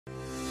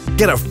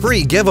Get a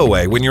free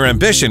giveaway when your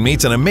ambition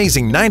meets an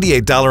amazing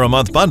 $98 a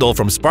month bundle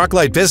from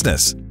Sparklight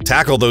Business.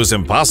 Tackle those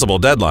impossible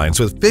deadlines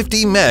with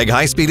 50 meg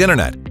high-speed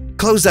internet.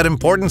 Close that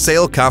important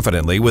sale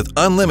confidently with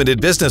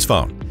unlimited business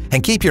phone.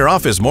 And keep your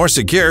office more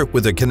secure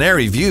with a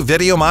Canary View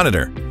video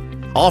monitor.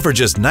 All for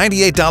just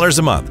 $98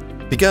 a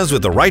month. Because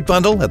with the right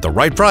bundle at the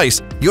right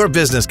price, your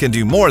business can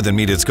do more than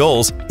meet its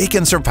goals, it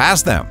can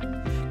surpass them.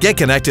 Get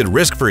connected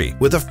risk-free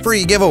with a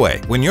free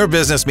giveaway when your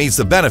business meets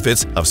the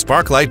benefits of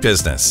Sparklight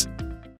Business.